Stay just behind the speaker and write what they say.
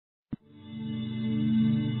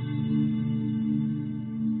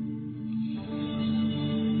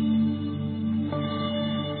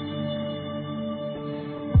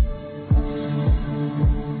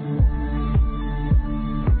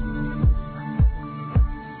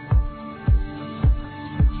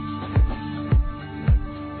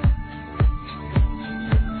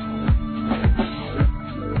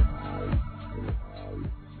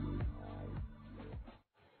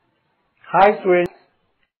Hi students.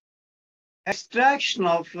 Extraction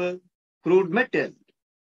of crude metal.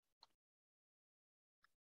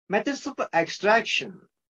 Methods of extraction.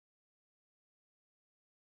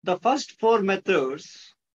 The first four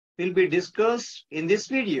methods will be discussed in this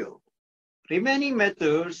video. Remaining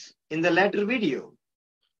methods in the later video.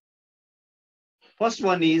 First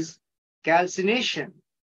one is calcination.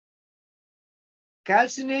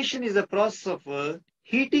 Calcination is a process of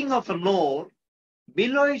heating of an ore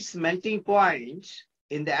below its melting point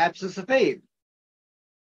in the absence of air.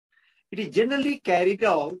 It is generally carried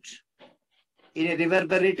out in a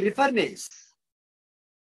reverberatory furnace.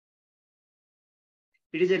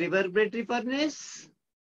 It is a reverberatory furnace.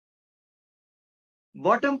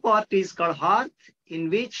 Bottom part is called hearth, in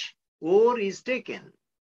which ore is taken.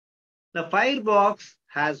 The firebox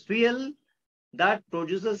has fuel that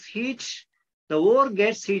produces heat. The ore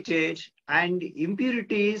gets heated and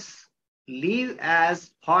impurities leave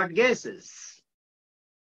as hot gases.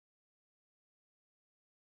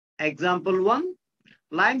 Example 1,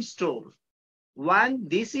 limestone. When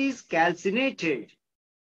this is calcinated,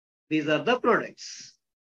 these are the products.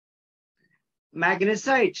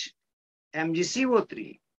 Magnesite,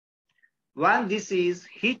 MgCO3. When this is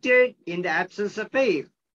heated in the absence of air,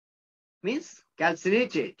 means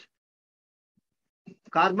calcinated,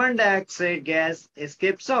 carbon dioxide gas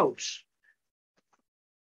escapes out.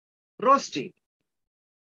 Roasting.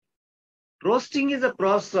 Roasting is a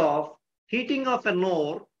process of heating of an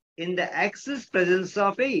ore in the excess presence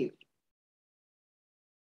of air.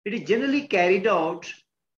 It is generally carried out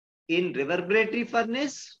in reverberatory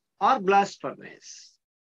furnace or blast furnace.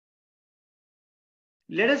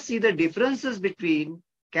 Let us see the differences between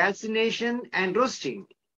calcination and roasting.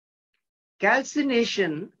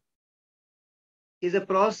 Calcination is a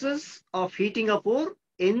process of heating of ore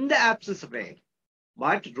in the absence of air,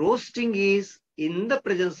 but roasting is in the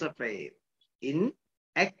presence of air, in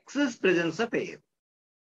excess presence of air.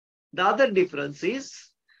 The other difference is,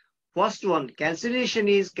 first one, calcination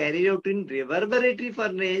is carried out in reverberatory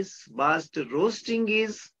furnace, but roasting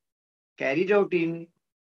is carried out in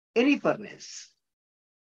any furnace.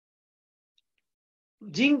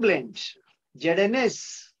 Zinc blend,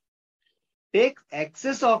 ZNS, take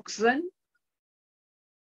excess oxygen,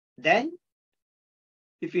 then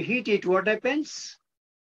if you heat it, what happens?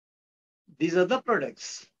 These are the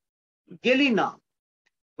products. Galena,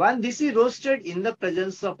 when this is roasted in the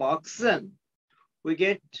presence of oxygen, we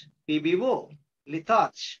get PbO,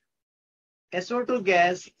 litharge. SO2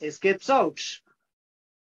 gas escapes out.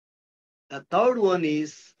 The third one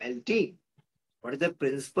is smelting. What is the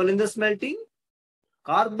principle in the smelting?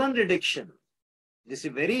 Carbon reduction. This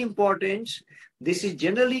is very important. This is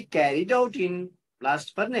generally carried out in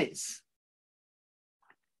blast furnace.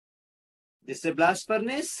 This is a blast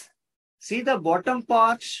furnace. See the bottom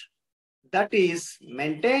part, that is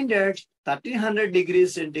maintained at 1300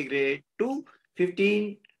 degrees centigrade to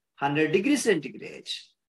 1500 degrees centigrade.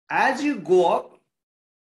 As you go up,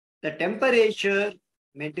 the temperature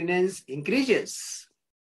maintenance decreases.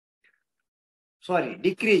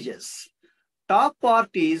 Top part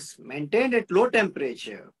is maintained at low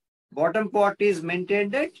temperature. Bottom part is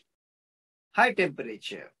maintained at high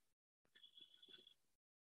temperature.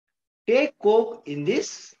 Take coke in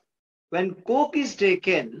this. When coke is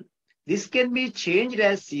taken, this can be changed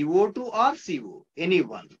as CO2 or CO, any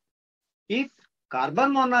one. If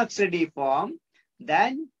carbon monoxide is formed,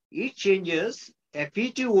 then it changes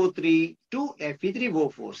Fe2O3 to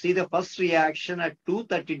Fe3O4. See the first reaction at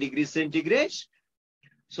 230 degrees centigrade.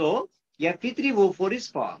 So Fe3O4 is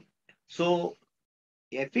formed. So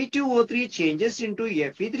Fe2O3 changes into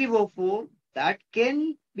Fe3O4, that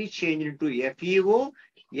can be changed into FeO,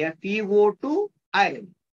 FeO2,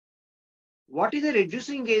 iron. What is the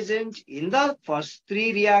reducing agent in the first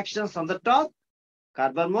three reactions on the top?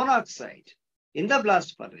 Carbon monoxide in the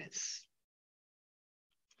blast furnace.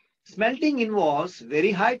 Smelting involves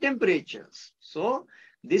very high temperatures. So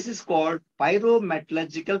this is called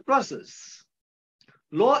pyrometallurgical process.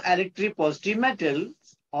 Low electric positive metals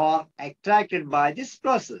are extracted by this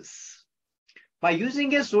process. By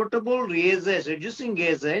using a suitable reducing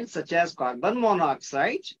agent such as carbon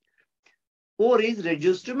monoxide, ore is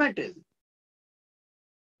reduced to metal.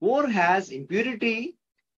 Ore has impurity.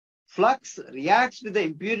 Flux reacts with the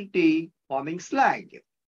impurity, forming slag.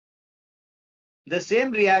 The same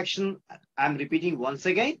reaction, I am repeating once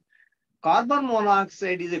again. Carbon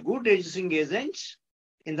monoxide is a good reducing agent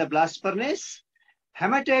in the blast furnace.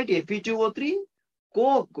 Hematite Fe2O3,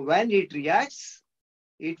 coke, when it reacts,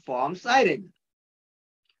 it forms iron.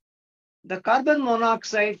 The carbon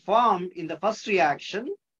monoxide formed in the first reaction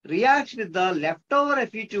reacts with the leftover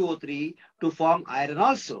Fe2O3 to form iron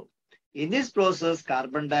also. In this process,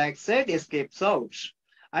 carbon dioxide escapes out.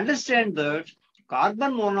 Understand that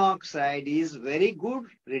carbon monoxide is very good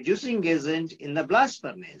reducing agent in the blast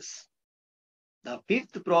furnace. The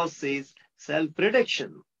fifth process is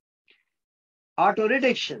self-reduction. Auto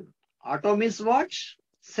reduction. Auto means what?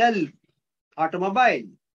 Self. Automobile.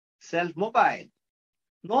 Self-mobile.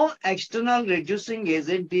 No external reducing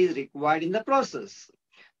agent is required in the process.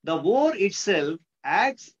 The ore itself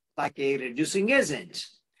acts like a reducing agent.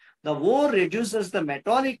 The ore reduces the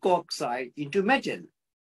metallic oxide into metal.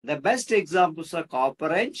 The best examples are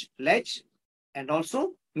copper and lead and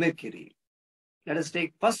also mercury. Let us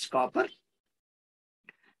take first copper.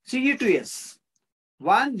 Cu2s.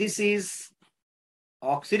 When this is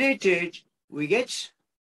oxidated, we get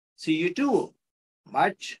Cu2O.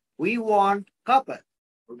 But we want copper.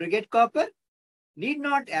 To get copper, need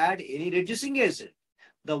not add any reducing agent.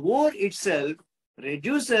 The ore itself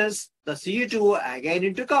reduces the Cu2O again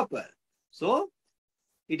into copper. So,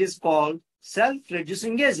 it is called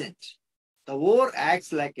self-reducing agent. The ore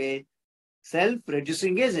acts like a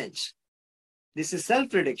self-reducing agent. This is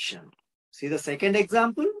self-reduction. See the second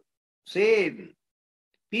example? Same.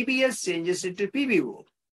 PBS changes into PBO.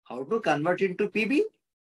 How to convert into PB?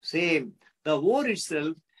 Same. The ore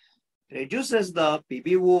itself reduces the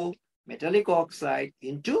PBO metallic oxide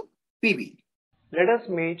into PB. Let us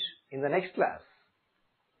meet in the next class.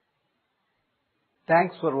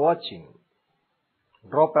 Thanks for watching.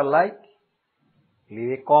 Drop a like,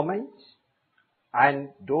 leave a comment, and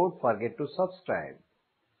don't forget to subscribe.